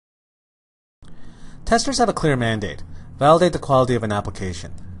Testers have a clear mandate: validate the quality of an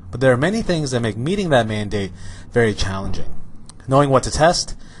application. But there are many things that make meeting that mandate very challenging. Knowing what to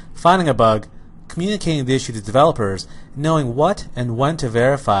test, finding a bug, communicating the issue to developers, and knowing what and when to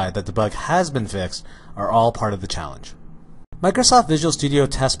verify that the bug has been fixed are all part of the challenge. Microsoft Visual Studio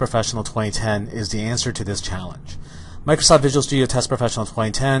Test Professional 2010 is the answer to this challenge. Microsoft Visual Studio Test Professional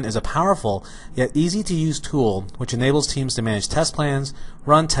 2010 is a powerful yet easy-to-use tool which enables teams to manage test plans,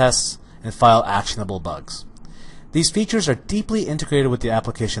 run tests, and file actionable bugs. These features are deeply integrated with the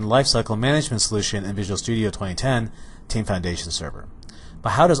application lifecycle management solution in Visual Studio 2010, Team Foundation Server.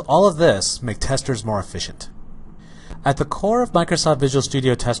 But how does all of this make testers more efficient? At the core of Microsoft Visual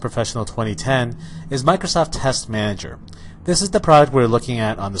Studio Test Professional 2010 is Microsoft Test Manager. This is the product we're looking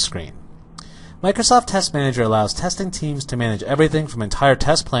at on the screen. Microsoft Test Manager allows testing teams to manage everything from entire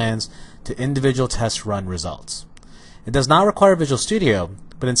test plans to individual test run results. It does not require Visual Studio,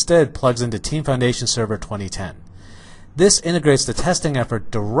 but instead plugs into Team Foundation Server 2010. This integrates the testing effort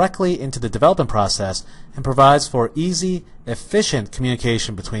directly into the development process and provides for easy, efficient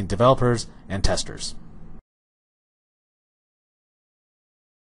communication between developers and testers.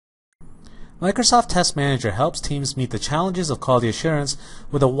 Microsoft Test Manager helps teams meet the challenges of quality assurance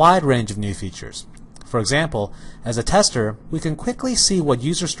with a wide range of new features. For example, as a tester, we can quickly see what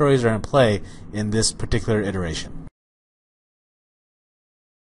user stories are in play in this particular iteration.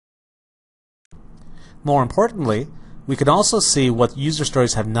 More importantly, we can also see what user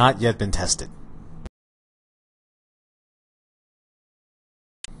stories have not yet been tested.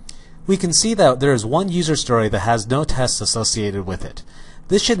 We can see that there is one user story that has no tests associated with it.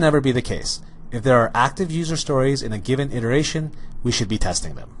 This should never be the case. If there are active user stories in a given iteration, we should be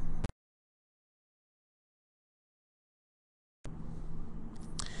testing them.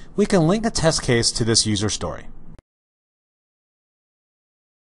 We can link a test case to this user story.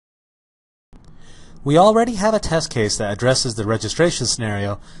 We already have a test case that addresses the registration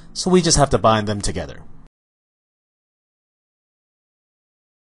scenario, so we just have to bind them together.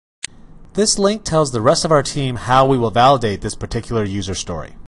 This link tells the rest of our team how we will validate this particular user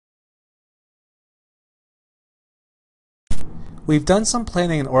story. We've done some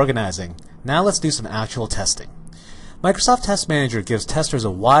planning and organizing. Now let's do some actual testing. Microsoft Test Manager gives testers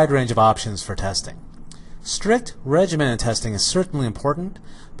a wide range of options for testing. Strict, regimented testing is certainly important,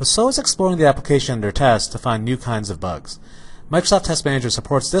 but so is exploring the application under test to find new kinds of bugs. Microsoft Test Manager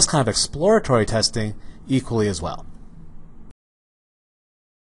supports this kind of exploratory testing equally as well.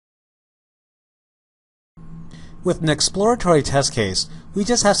 With an exploratory test case, we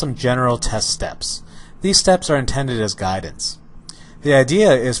just have some general test steps. These steps are intended as guidance. The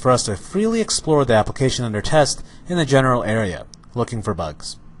idea is for us to freely explore the application under test in a general area, looking for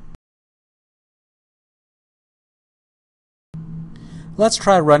bugs. Let's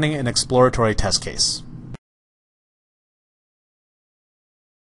try running an exploratory test case.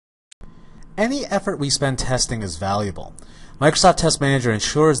 Any effort we spend testing is valuable. Microsoft Test Manager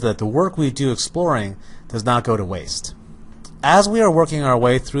ensures that the work we do exploring does not go to waste. As we are working our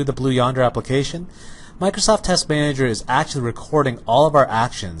way through the Blue Yonder application, Microsoft Test Manager is actually recording all of our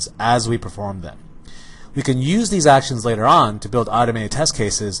actions as we perform them. We can use these actions later on to build automated test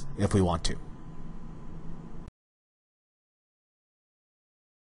cases if we want to.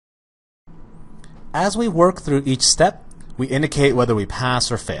 As we work through each step, we indicate whether we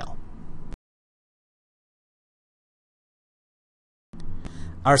pass or fail.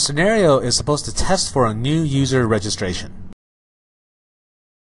 Our scenario is supposed to test for a new user registration.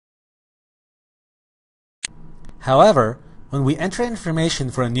 However, when we enter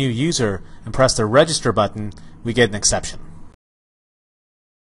information for a new user and press the Register button, we get an exception.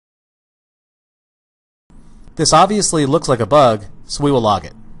 This obviously looks like a bug, so we will log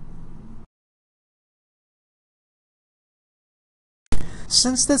it.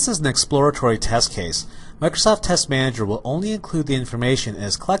 Since this is an exploratory test case, Microsoft Test Manager will only include the information it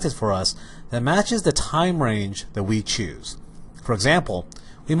has collected for us that matches the time range that we choose. For example,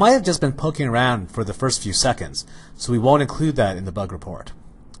 we might have just been poking around for the first few seconds, so we won't include that in the bug report.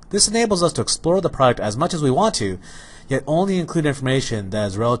 This enables us to explore the product as much as we want to, yet only include information that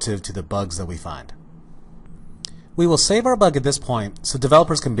is relative to the bugs that we find. We will save our bug at this point so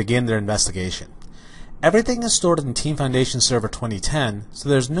developers can begin their investigation. Everything is stored in Team Foundation Server 2010, so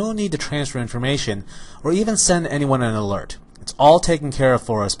there's no need to transfer information or even send anyone an alert. It's all taken care of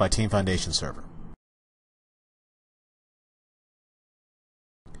for us by Team Foundation Server.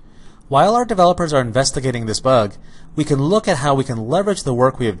 While our developers are investigating this bug, we can look at how we can leverage the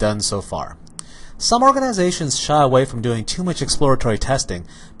work we have done so far. Some organizations shy away from doing too much exploratory testing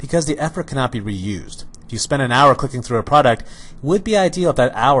because the effort cannot be reused. If you spend an hour clicking through a product, it would be ideal if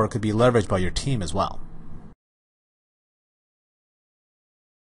that hour could be leveraged by your team as well.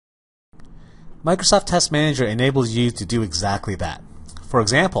 Microsoft Test Manager enables you to do exactly that. For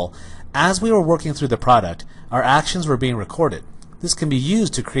example, as we were working through the product, our actions were being recorded. This can be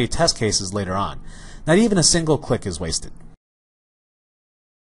used to create test cases later on. Not even a single click is wasted.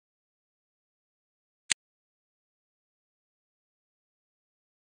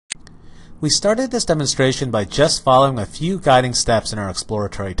 We started this demonstration by just following a few guiding steps in our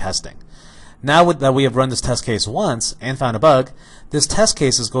exploratory testing. Now that we have run this test case once and found a bug, this test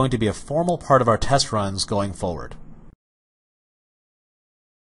case is going to be a formal part of our test runs going forward.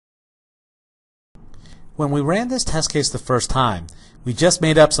 When we ran this test case the first time, we just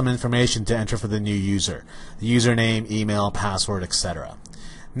made up some information to enter for the new user, the username, email, password, etc.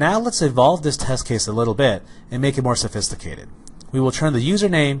 Now let's evolve this test case a little bit and make it more sophisticated. We will turn the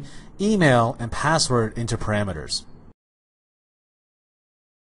username, email, and password into parameters.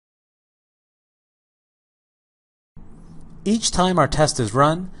 Each time our test is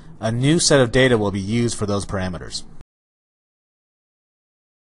run, a new set of data will be used for those parameters.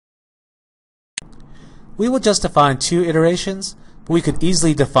 We will just define 2 iterations, but we could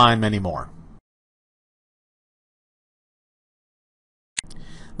easily define many more.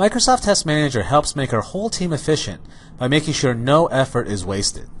 Microsoft Test Manager helps make our whole team efficient by making sure no effort is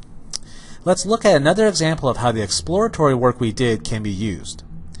wasted. Let's look at another example of how the exploratory work we did can be used.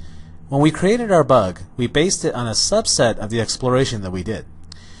 When we created our bug, we based it on a subset of the exploration that we did.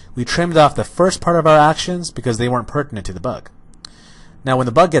 We trimmed off the first part of our actions because they weren't pertinent to the bug. Now when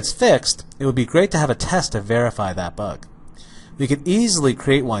the bug gets fixed, it would be great to have a test to verify that bug. We could easily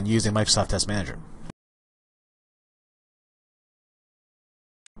create one using Microsoft Test Manager.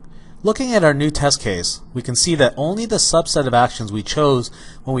 Looking at our new test case, we can see that only the subset of actions we chose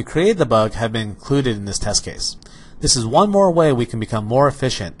when we created the bug have been included in this test case. This is one more way we can become more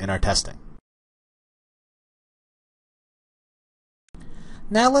efficient in our testing.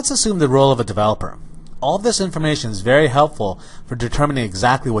 Now let's assume the role of a developer. All of this information is very helpful for determining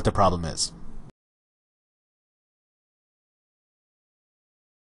exactly what the problem is.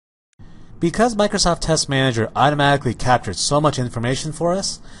 Because Microsoft Test Manager automatically captures so much information for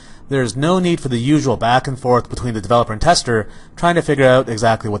us, there is no need for the usual back and forth between the developer and tester trying to figure out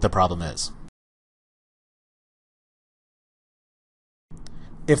exactly what the problem is.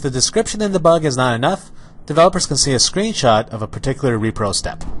 If the description in the bug is not enough, developers can see a screenshot of a particular repro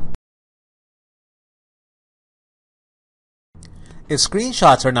step. If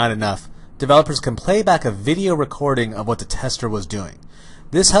screenshots are not enough, developers can play back a video recording of what the tester was doing.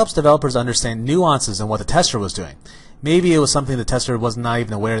 This helps developers understand nuances in what the tester was doing. Maybe it was something the tester was not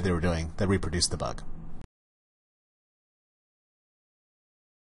even aware they were doing that reproduced the bug.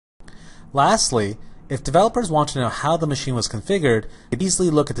 Lastly, if developers want to know how the machine was configured, they can easily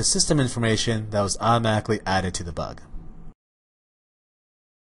look at the system information that was automatically added to the bug.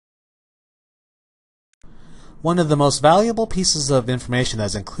 One of the most valuable pieces of information that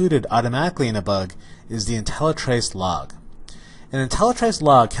is included automatically in a bug is the IntelliTrace log. An IntelliTrace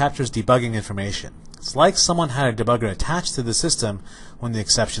log captures debugging information. It's like someone had a debugger attached to the system when the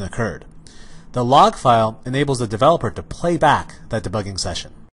exception occurred. The log file enables the developer to play back that debugging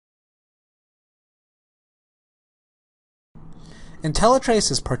session.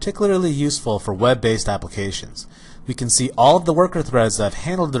 IntelliTrace is particularly useful for web-based applications. We can see all of the worker threads that have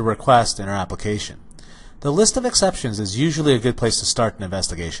handled the request in our application. The list of exceptions is usually a good place to start an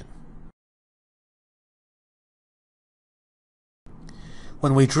investigation.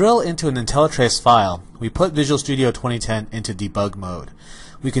 When we drill into an IntelliTrace file, we put Visual Studio 2010 into debug mode.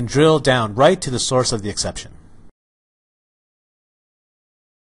 We can drill down right to the source of the exception.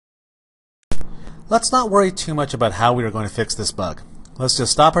 Let's not worry too much about how we are going to fix this bug. Let's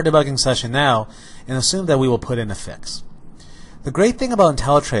just stop our debugging session now and assume that we will put in a fix. The great thing about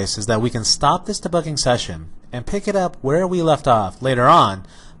IntelliTrace is that we can stop this debugging session and pick it up where we left off later on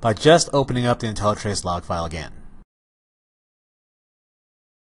by just opening up the IntelliTrace log file again.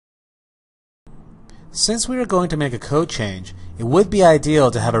 Since we are going to make a code change, it would be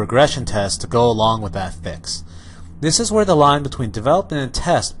ideal to have a regression test to go along with that fix. This is where the line between development and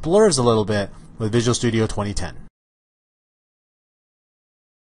test blurs a little bit with Visual Studio 2010.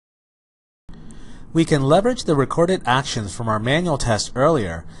 We can leverage the recorded actions from our manual test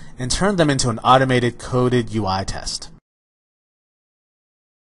earlier and turn them into an automated coded UI test.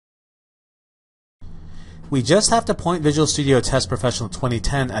 We just have to point Visual Studio Test Professional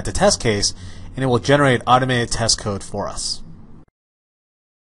 2010 at the test case and it will generate automated test code for us.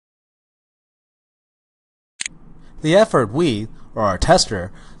 The effort we, or our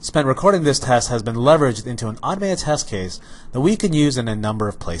tester, spent recording this test has been leveraged into an automated test case that we can use in a number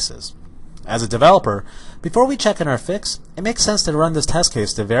of places. As a developer, before we check in our fix, it makes sense to run this test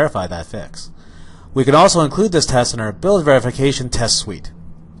case to verify that fix. We can also include this test in our build verification test suite.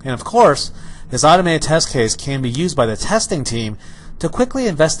 And of course, this automated test case can be used by the testing team to quickly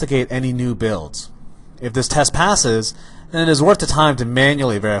investigate any new builds. If this test passes, then it is worth the time to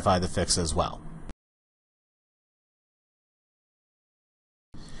manually verify the fix as well.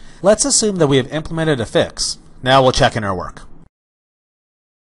 Let's assume that we have implemented a fix. Now we'll check in our work.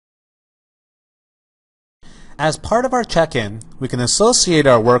 As part of our check-in, we can associate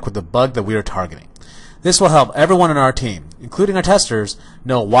our work with the bug that we are targeting. This will help everyone in our team, including our testers,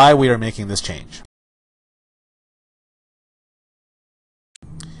 know why we are making this change.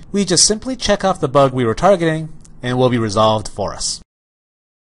 We just simply check off the bug we were targeting, and it will be resolved for us.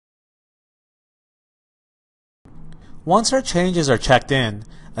 Once our changes are checked in,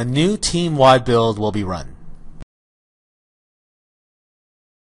 a new team-wide build will be run.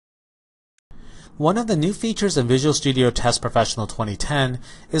 One of the new features in Visual Studio Test Professional 2010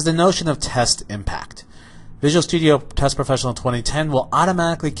 is the notion of test impact. Visual Studio Test Professional 2010 will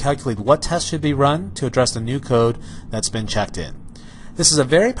automatically calculate what tests should be run to address the new code that's been checked in. This is a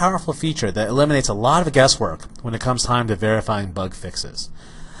very powerful feature that eliminates a lot of guesswork when it comes time to verifying bug fixes.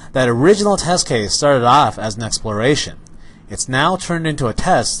 That original test case started off as an exploration. It's now turned into a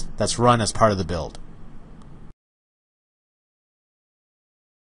test that's run as part of the build.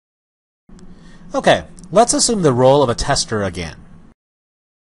 Okay, let's assume the role of a tester again.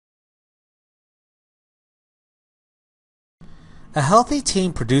 A healthy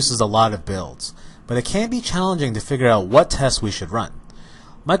team produces a lot of builds, but it can be challenging to figure out what tests we should run.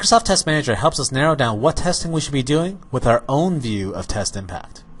 Microsoft Test Manager helps us narrow down what testing we should be doing with our own view of test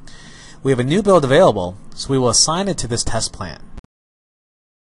impact. We have a new build available, so we will assign it to this test plan.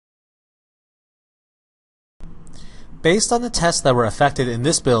 Based on the tests that were affected in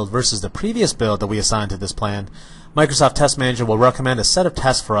this build versus the previous build that we assigned to this plan, Microsoft Test Manager will recommend a set of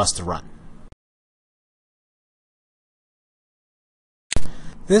tests for us to run.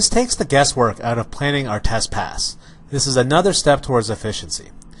 This takes the guesswork out of planning our test pass. This is another step towards efficiency.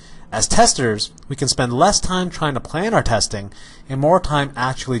 As testers, we can spend less time trying to plan our testing and more time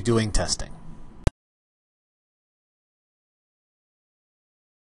actually doing testing.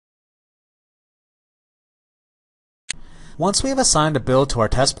 Once we have assigned a build to our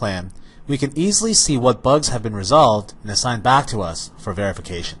test plan, we can easily see what bugs have been resolved and assigned back to us for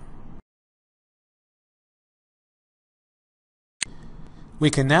verification. We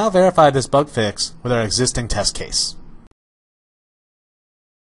can now verify this bug fix with our existing test case.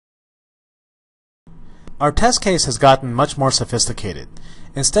 Our test case has gotten much more sophisticated.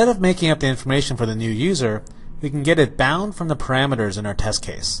 Instead of making up the information for the new user, we can get it bound from the parameters in our test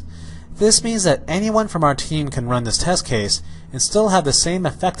case. This means that anyone from our team can run this test case and still have the same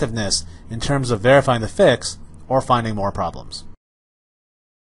effectiveness in terms of verifying the fix or finding more problems.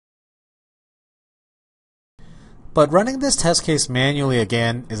 But running this test case manually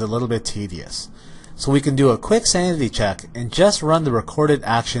again is a little bit tedious, so we can do a quick sanity check and just run the recorded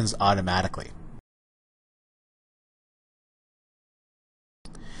actions automatically.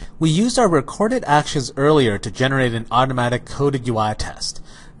 We used our recorded actions earlier to generate an automatic coded UI test.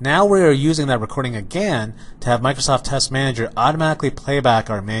 Now we are using that recording again to have Microsoft Test Manager automatically play back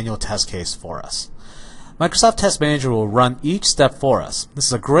our manual test case for us. Microsoft Test Manager will run each step for us. This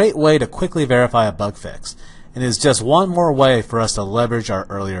is a great way to quickly verify a bug fix, and is just one more way for us to leverage our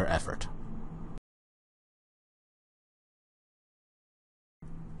earlier effort.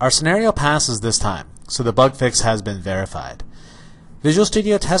 Our scenario passes this time, so the bug fix has been verified. Visual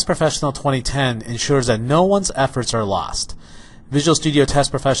Studio Test Professional 2010 ensures that no one's efforts are lost. Visual Studio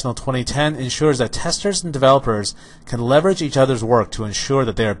Test Professional 2010 ensures that testers and developers can leverage each other's work to ensure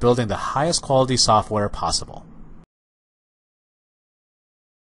that they are building the highest quality software possible.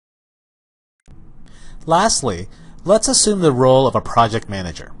 Lastly, let's assume the role of a project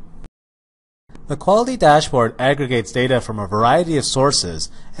manager. The quality dashboard aggregates data from a variety of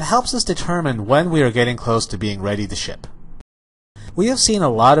sources and helps us determine when we are getting close to being ready to ship. We have seen a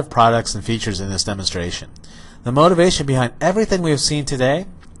lot of products and features in this demonstration. The motivation behind everything we have seen today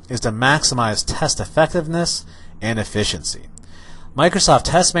is to maximize test effectiveness and efficiency. Microsoft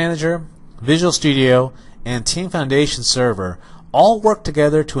Test Manager, Visual Studio, and Team Foundation Server all work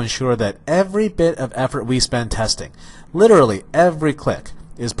together to ensure that every bit of effort we spend testing, literally every click,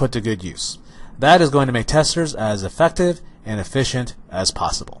 is put to good use. That is going to make testers as effective and efficient as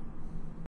possible.